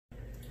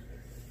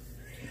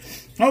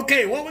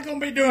Okay, what we're going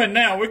to be doing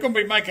now, we're going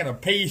to be making a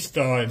piece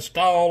to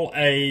install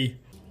a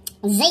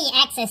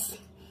Z-axis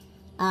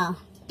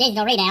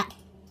digital readout.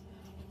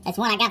 It's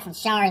one I got from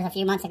Shars a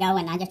few months ago,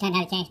 and I just haven't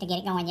had a chance to get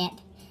it going yet.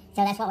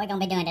 So that's what we're going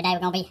to be doing today. We're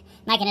going to be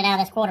making it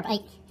out of this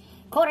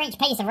quarter-inch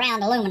piece of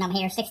round aluminum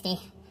here,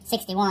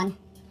 61.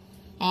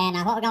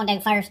 And what we're going to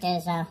do first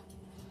is I'm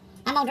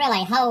going to drill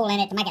a hole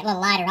in it to make it a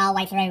little lighter all the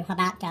way through,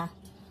 about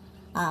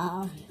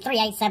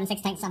 3/8,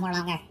 7/16, somewhere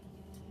along there.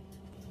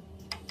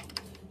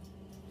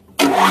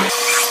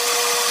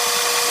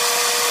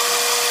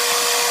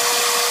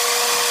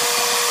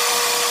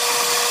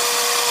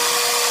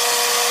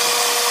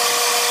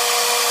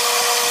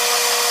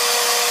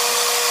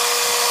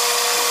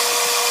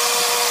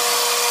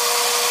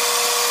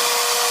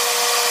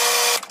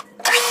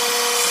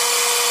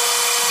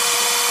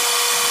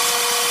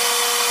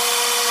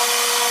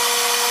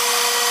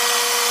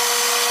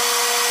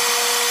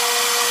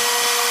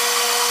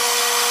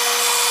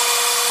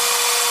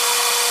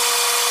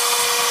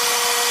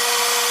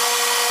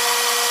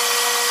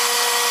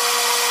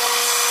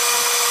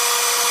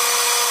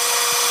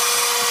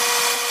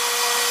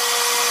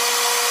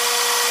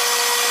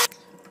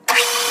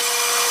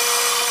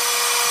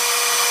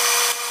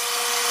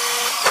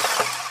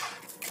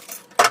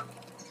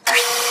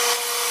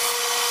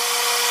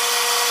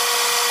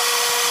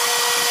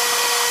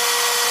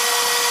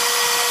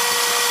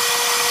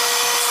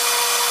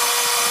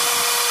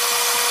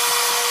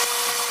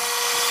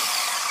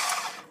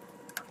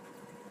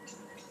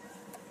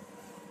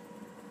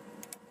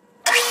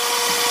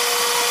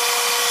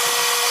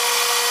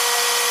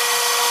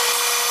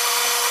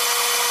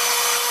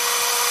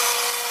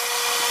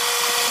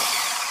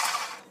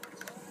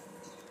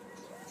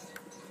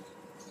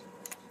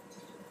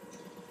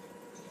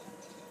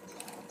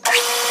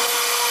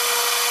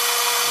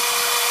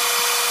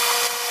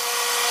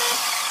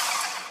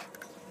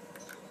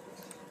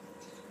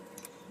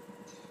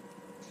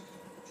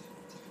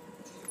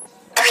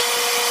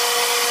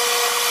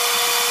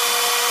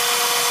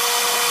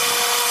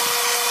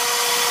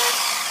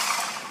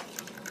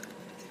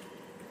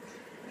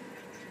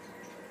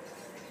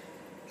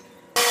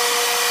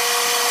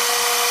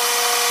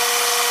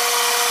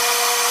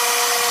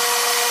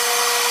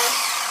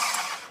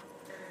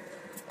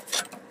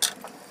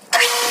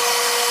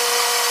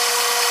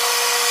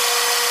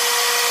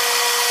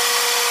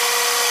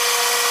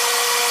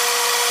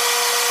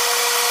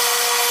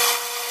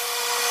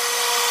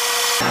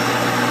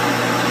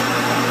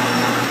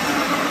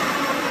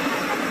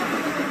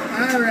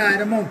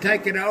 Alright, I'm going to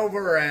take it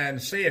over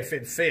and see if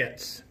it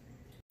fits.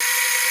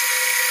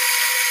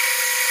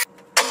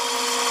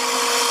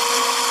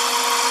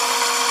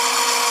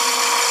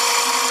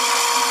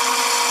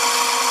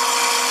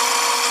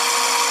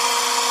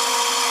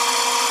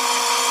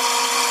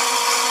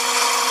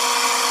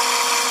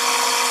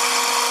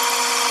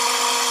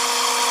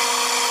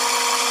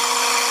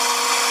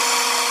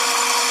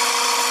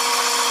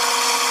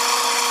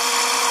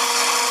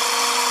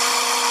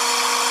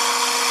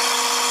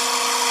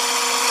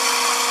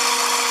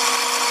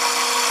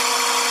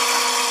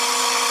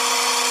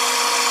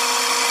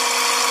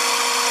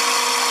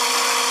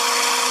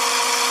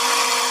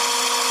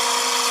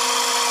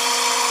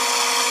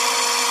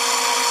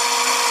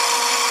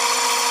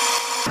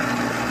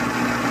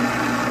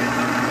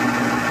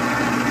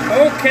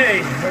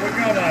 Okay, so we're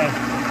gonna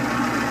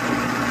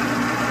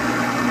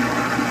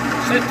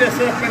set this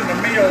up in the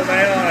mill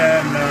now,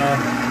 and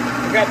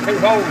we got 2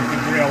 holes to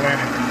drill in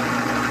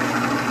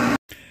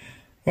it.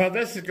 Well,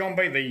 this is gonna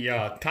be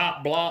the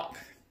top block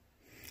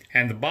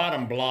and the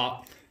bottom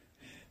block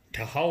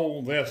to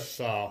hold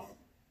this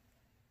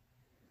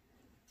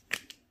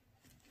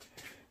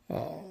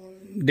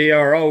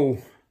DRO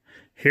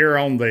here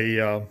on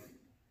the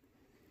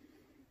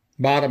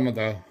bottom of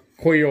the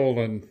quill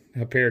and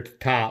up here at the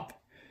top.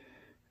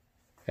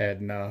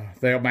 And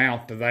they'll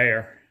mount to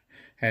there,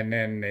 and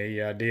then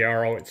the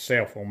DRO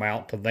itself will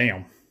mount to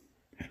them.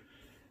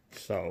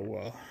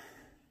 So,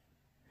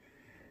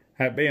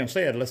 that being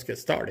said, let's get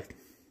started.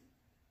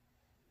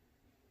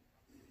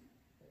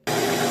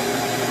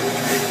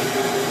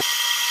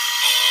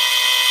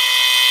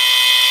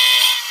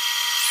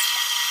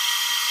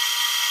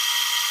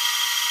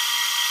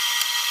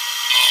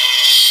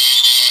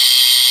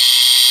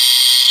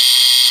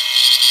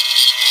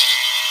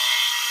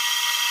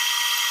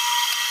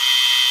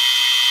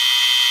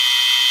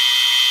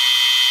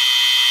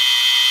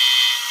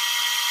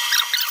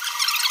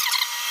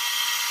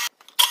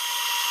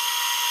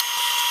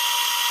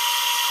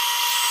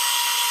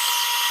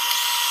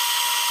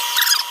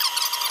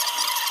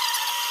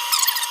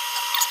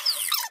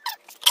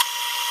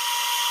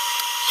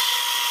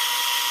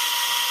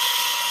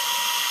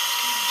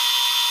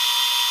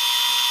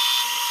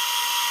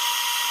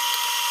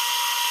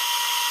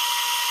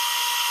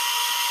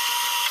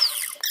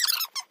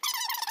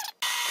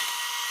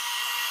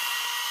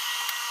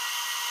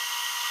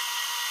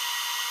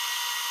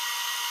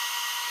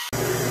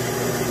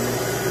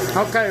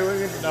 Okay,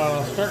 we're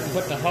starting to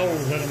put the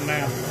holes in them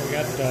now. We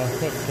got to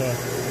put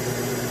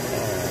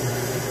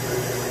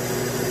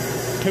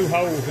 2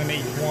 holes in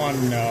each one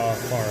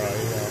for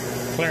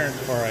a clearance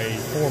for a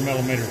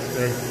 4mm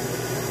screw.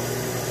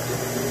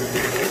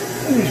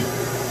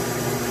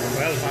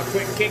 Well, if I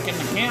quit kicking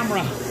the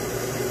camera,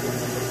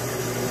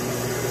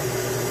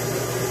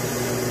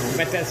 I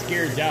bet that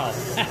scared y'all.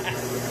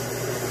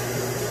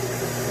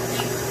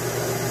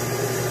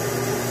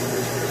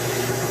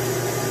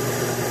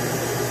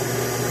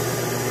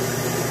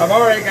 I've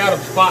already got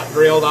them spot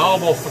drilled. I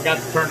almost forgot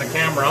to turn the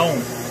camera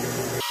on.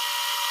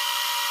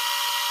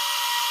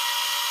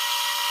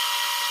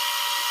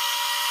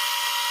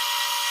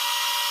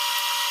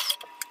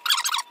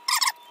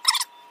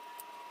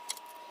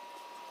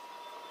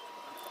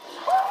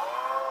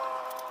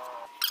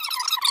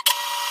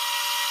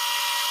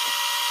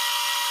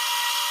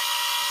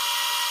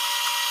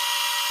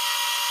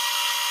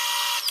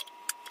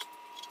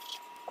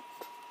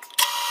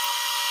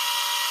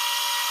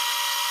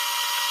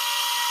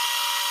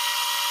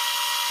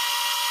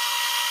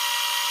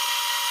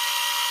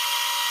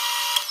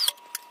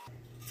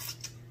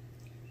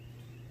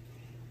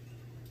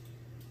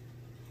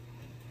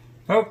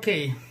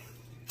 Okay,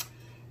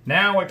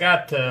 now we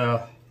got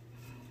to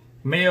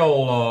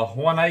mill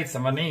 1/8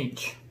 of an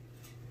inch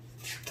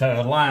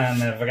to a line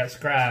that I got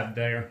scribed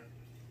there.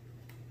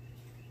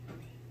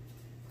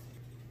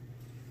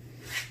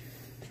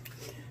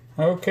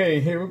 Okay,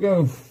 here we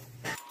go.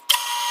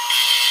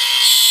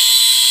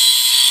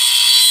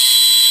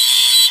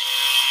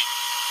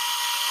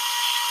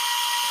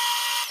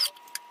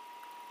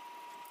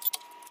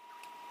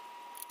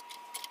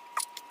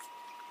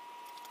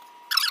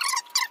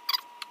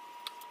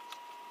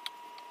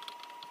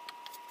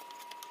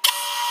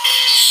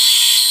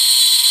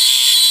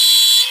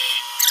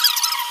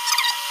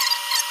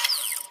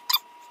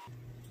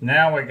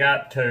 Now we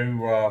got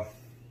to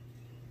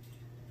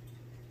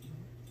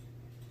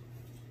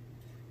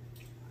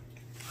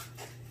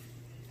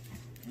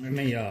let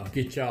me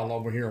get y'all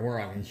over here where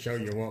I can show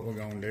you what we're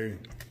gonna do.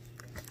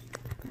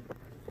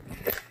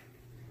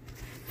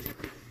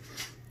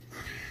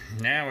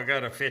 Now we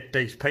gotta fit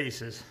these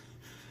pieces.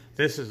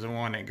 This is the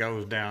one that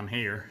goes down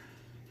here.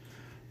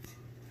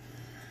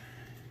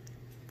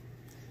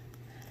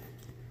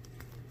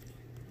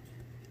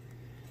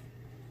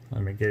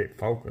 Let me get it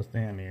focused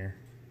in here.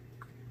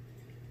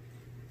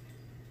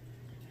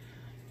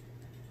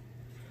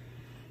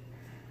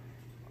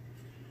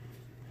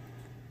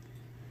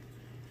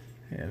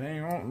 It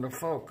ain't wanting to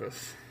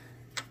focus.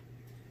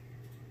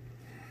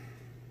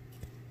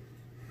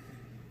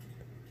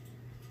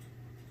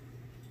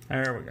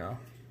 There we go.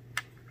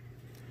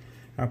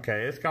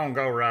 Okay, it's gonna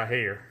go right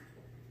here.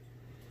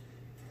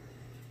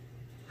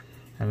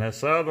 And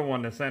this other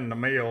one that's in the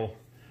middle,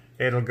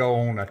 it'll go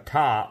on the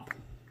top.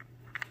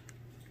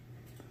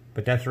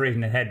 But that's the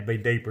reason it had to be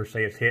deeper, so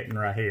it's hitting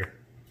right here.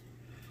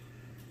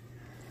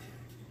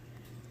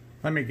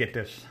 Let me get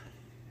this.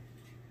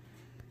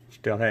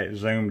 Still had it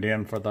zoomed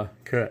in for the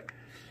cut.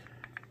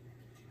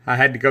 I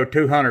had to go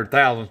 200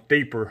 thousandths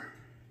deeper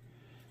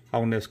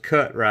on this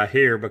cut right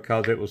here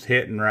because it was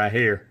hitting right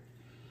here.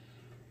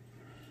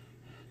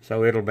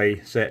 So it'll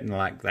be sitting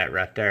like that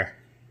right there.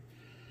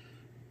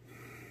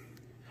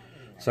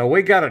 So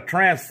we got to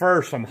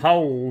transfer some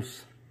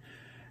holes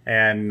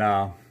and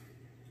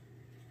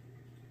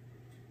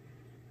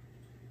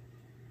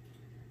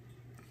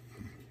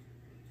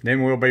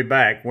then we'll be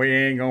back. We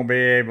ain't gonna be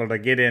able to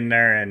get in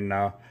there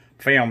and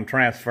film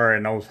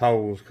transferring those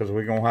holes because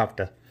we're gonna have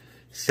to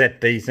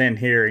set these in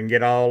here and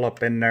get all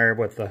up in there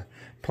with the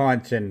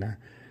punch and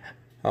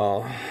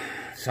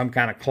some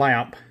kind of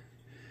clamp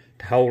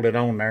to hold it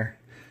on there.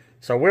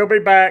 So we'll be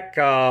back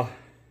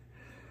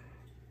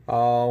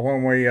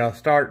when we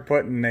start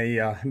putting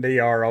the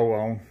DRO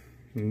on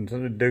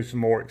and do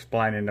some more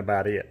explaining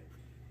about it.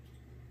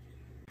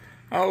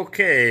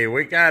 Okay,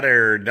 we got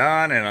her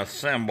done and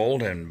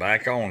assembled and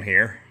back on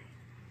here.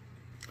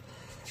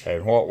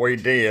 And what we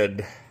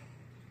did,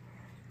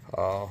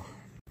 now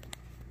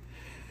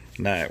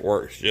it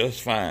works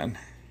just fine.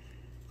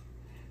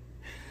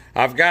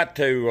 I've got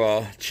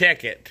to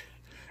check it.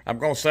 I'm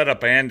going to set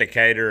up an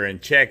indicator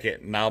and check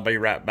it, and I'll be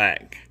right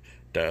back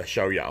to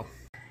show y'all.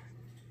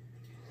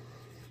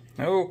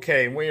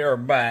 Okay, we are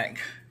back.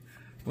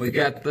 We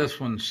got this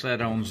one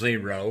set on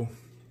 0.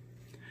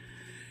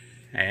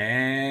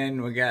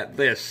 And we got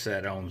this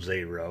set on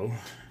 0.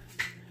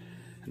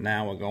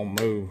 Now we're going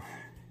to move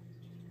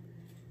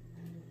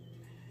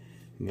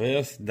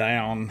this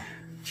down.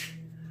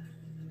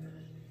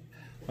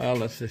 Well,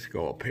 let's just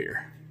go up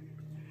here.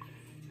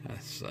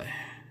 Let's see.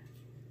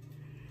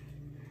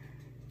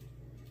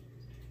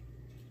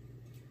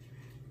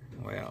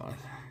 Well,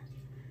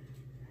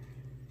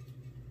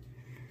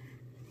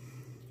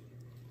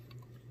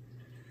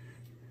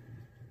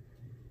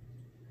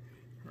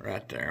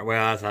 right there.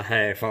 Well, that's a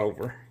half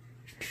over.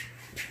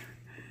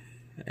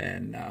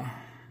 And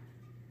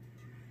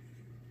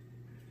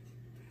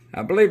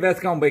I believe that's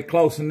going to be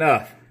close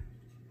enough.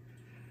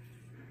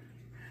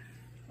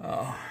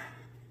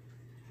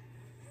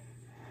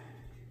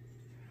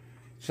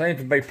 Seems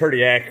to be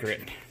pretty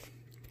accurate.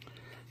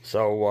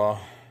 So,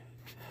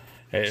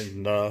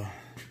 and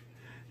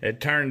it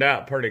turned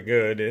out pretty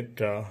good.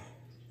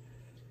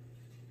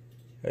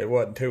 It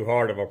wasn't too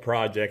hard of a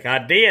project. I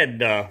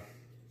did,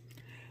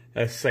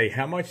 let's see,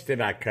 how much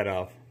did I cut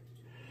off?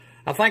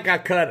 I think I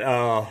cut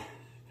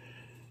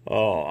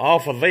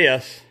off of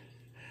this.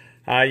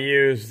 I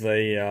used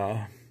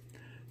the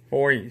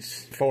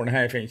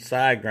 4.5 inch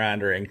side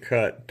grinder and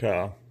cut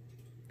about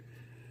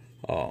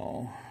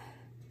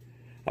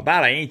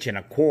 1.25 inches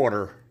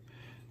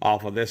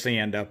off of this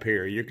end up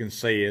here. You can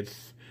see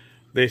it's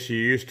this. You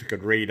used to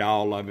could read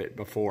all of it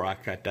before I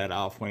cut that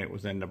off when it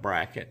was in the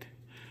bracket.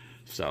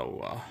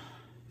 So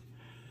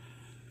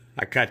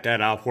I cut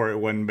that off where it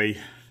wouldn't be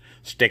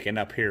sticking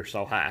up here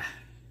so high.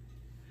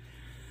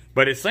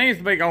 But it seems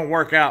to be going to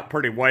work out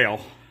pretty well.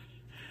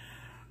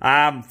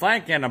 I'm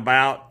thinking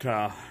about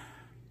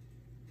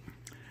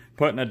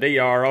putting a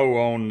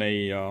DRO on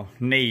the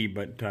knee,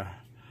 but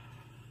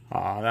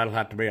that'll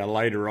have to be a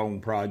later on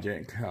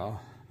project.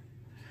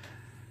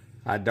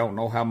 I don't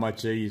know how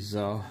much these,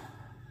 I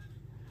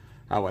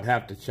would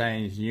have to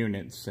change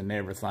units and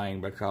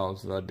everything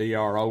because the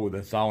DRO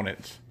that's on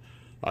it's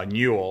a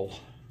Newell.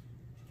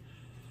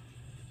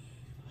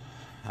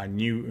 A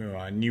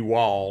Newell,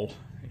 Newall.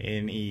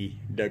 And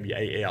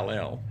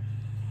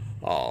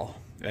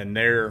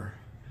they're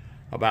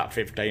about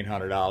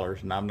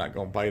 $1,500, and I'm not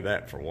going to pay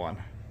that for one.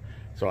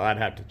 So I'd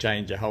have to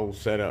change the whole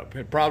setup.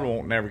 It probably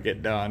won't never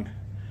get done.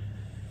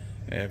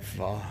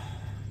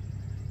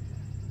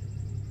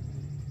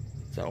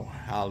 So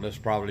I'll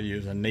just probably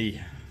use a knee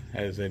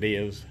as it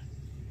is.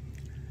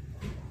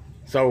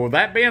 So with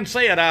that being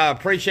said, I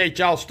appreciate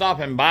y'all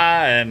stopping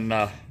by, and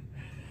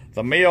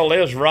the mill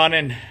is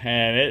running,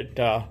 and it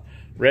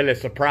really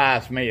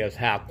surprised me as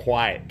how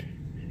quiet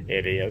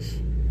it is.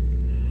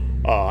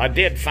 I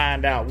did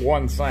find out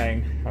one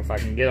thing, if I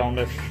can get on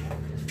this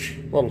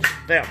little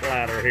step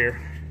ladder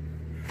here.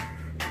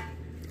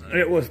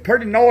 It was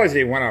pretty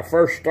noisy when I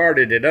first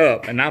started it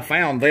up, and I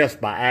found this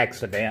by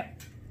accident.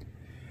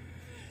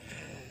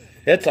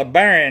 It's a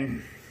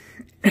bearing.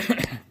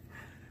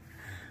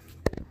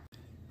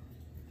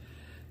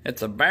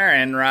 It's a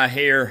bearing right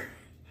here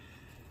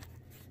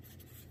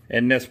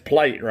in this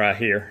plate right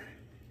here.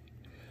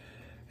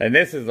 And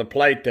this is a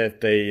plate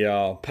that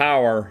the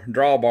power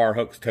drawbar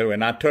hooks to,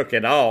 and I took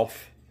it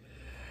off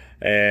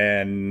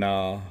and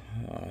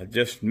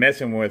just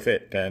messing with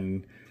it,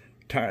 and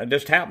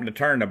just happened to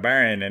turn the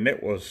bearing, and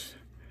it was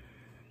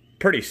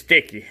pretty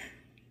sticky.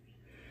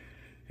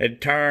 It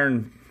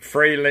turned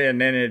freely,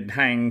 and then it'd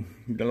hang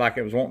like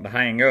it was wanting to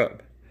hang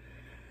up.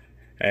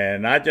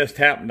 And I just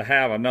happened to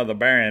have another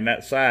bearing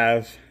that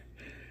size,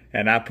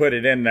 and I put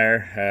it in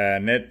there,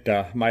 and it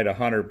made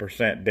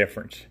 100%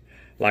 difference.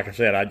 Like I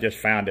said, I just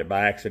found it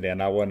by accident.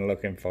 I wasn't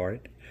looking for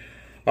it.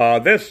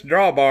 This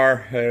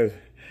drawbar,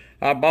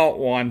 I bought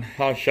one.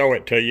 I'll show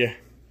it to you.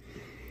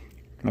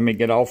 Let me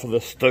get off of the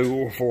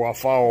stool before I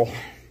fall.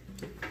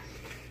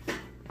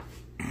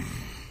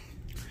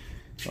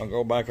 I'll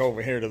go back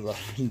over here to the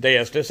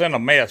desk. It's in a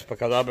mess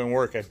because I've been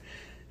working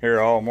here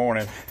all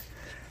morning.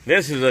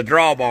 This is a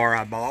drawbar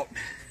I bought.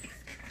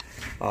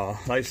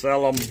 They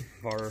sell them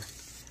for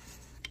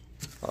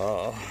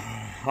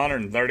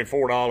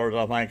 $134,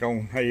 I think,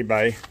 on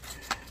eBay,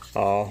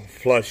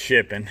 plus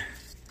shipping.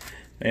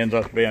 It ends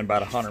up being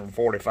about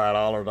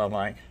 $145, I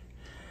think.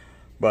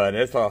 But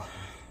it's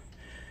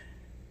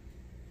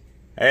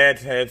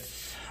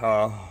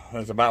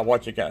about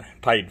what you got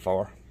paid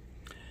for.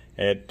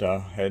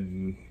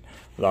 The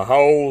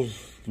holes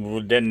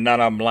none of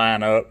them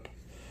line up,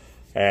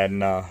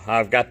 and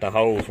I've got the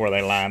holes where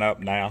they line up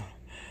now.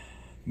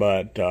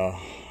 But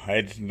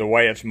it's the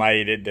way it's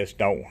made. It just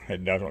don't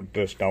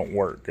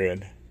work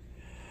good.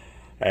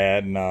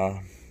 And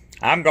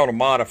I'm going to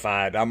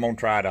modify it. I'm going to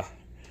try to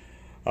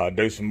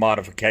do some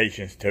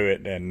modifications to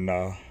it, and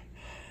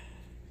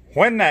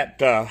when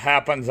that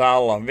happens,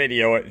 I'll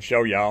video it and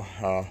show y'all.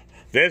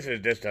 This is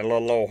just a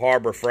little old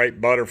Harbor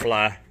Freight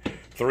Butterfly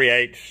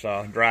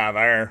 3/8 drive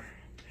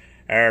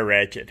air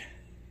ratchet,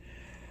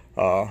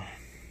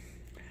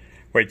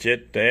 which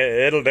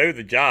it'll do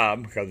the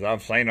job because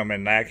I've seen them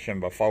in action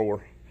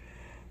before,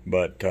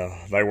 but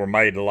they were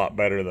made a lot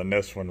better than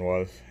this one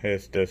was.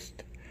 It's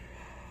just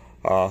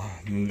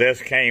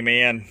this came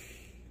in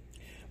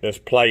this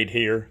plate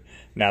here.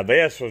 Now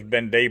this has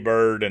been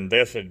deburred, and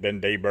this had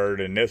been deburred,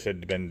 and this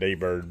had been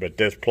deburred, but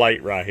this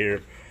plate right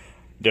here,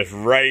 just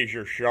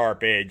razor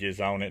sharp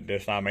edges on it.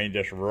 Just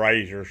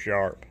razor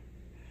sharp.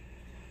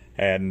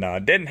 And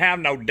didn't have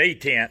no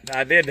detent.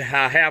 I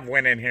have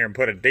went in here and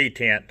put a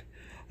detent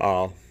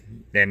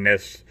in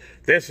this.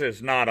 This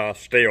is not a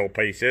steel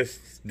piece.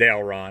 It's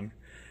Delron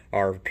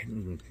or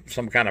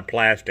some kind of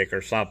plastic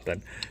or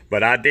something.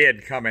 But I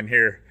did come in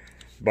here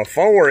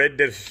before. It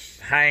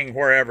just hang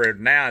wherever.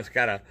 Now it's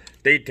got a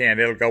detent.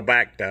 It'll go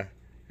back to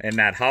in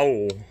that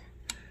hole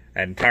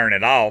and turn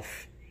it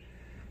off.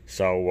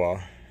 So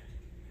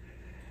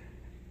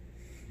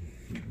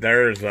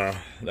there's a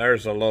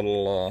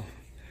little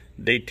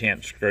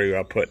detent screw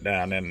I put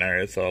down in there.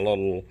 It's a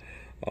little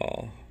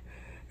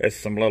it's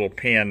some little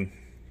pin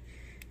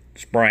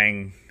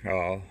spring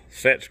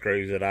set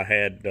screws that I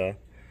had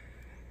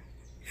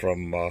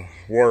from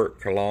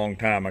work a long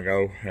time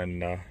ago,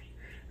 and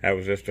that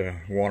was just a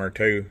one or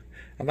two.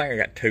 I think I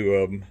got two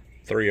of them,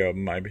 three of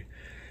them maybe,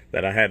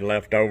 that I had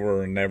left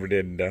over and never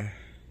did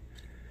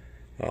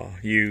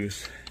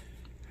use.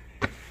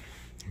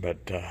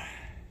 But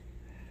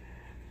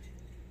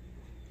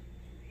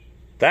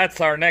that's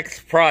our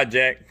next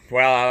project.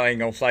 Well, I ain't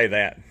gonna say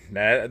that.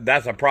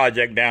 That's a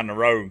project down the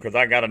road, because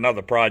I got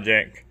another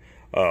project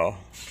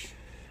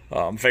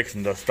I'm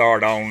fixing to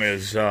start on.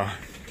 Is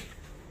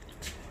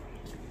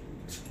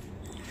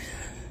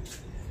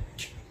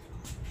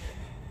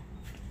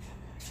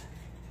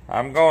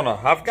I've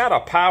got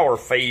a power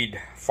feed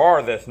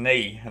for this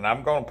knee, and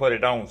I'm gonna put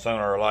it on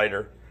sooner or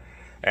later.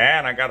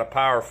 And I got a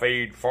power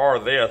feed for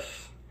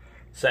this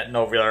sitting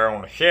over there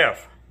on the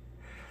shelf,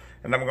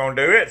 and I'm gonna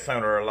do it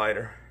sooner or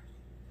later.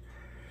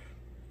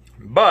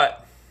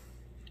 But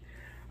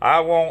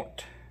I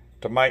want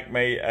to make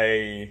me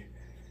a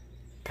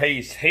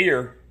piece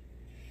here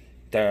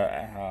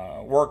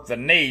to work the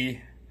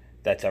knee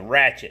that's a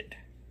ratchet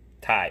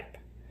type,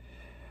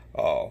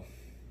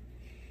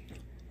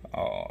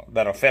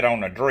 that'll fit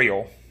on a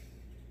drill.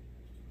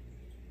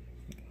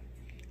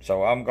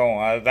 So I'm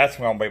going, that's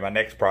going to be my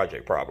next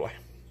project probably.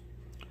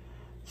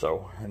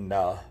 So, and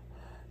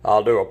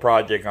I'll do a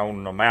project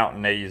on the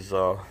mountain these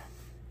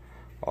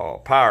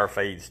power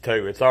feeds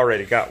too. It's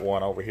already got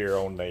one over here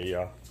on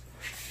the,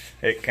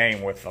 it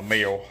came with the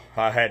mill.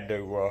 I had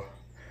to,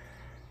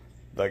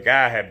 the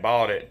guy had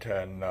bought it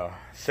and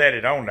set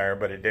it on there,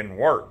 but it didn't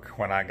work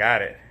when I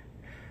got it.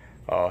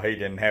 He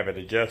didn't have it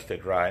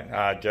adjusted right.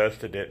 I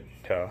adjusted it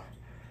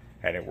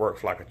and it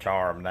works like a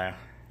charm now.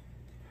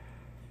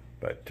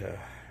 But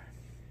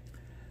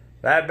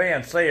that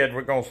being said,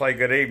 we're going to say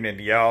good evening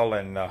to y'all,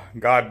 and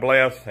God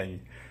bless.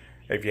 And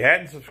if you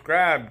hadn't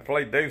subscribed,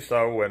 please do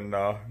so, and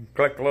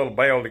click the little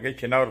bell to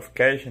get your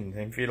notifications.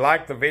 And if you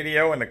like the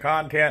video and the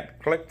content,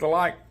 click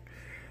the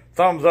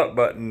thumbs up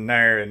button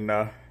there,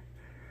 and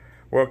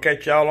we'll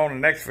catch y'all on the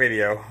next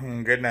video.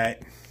 Good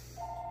night.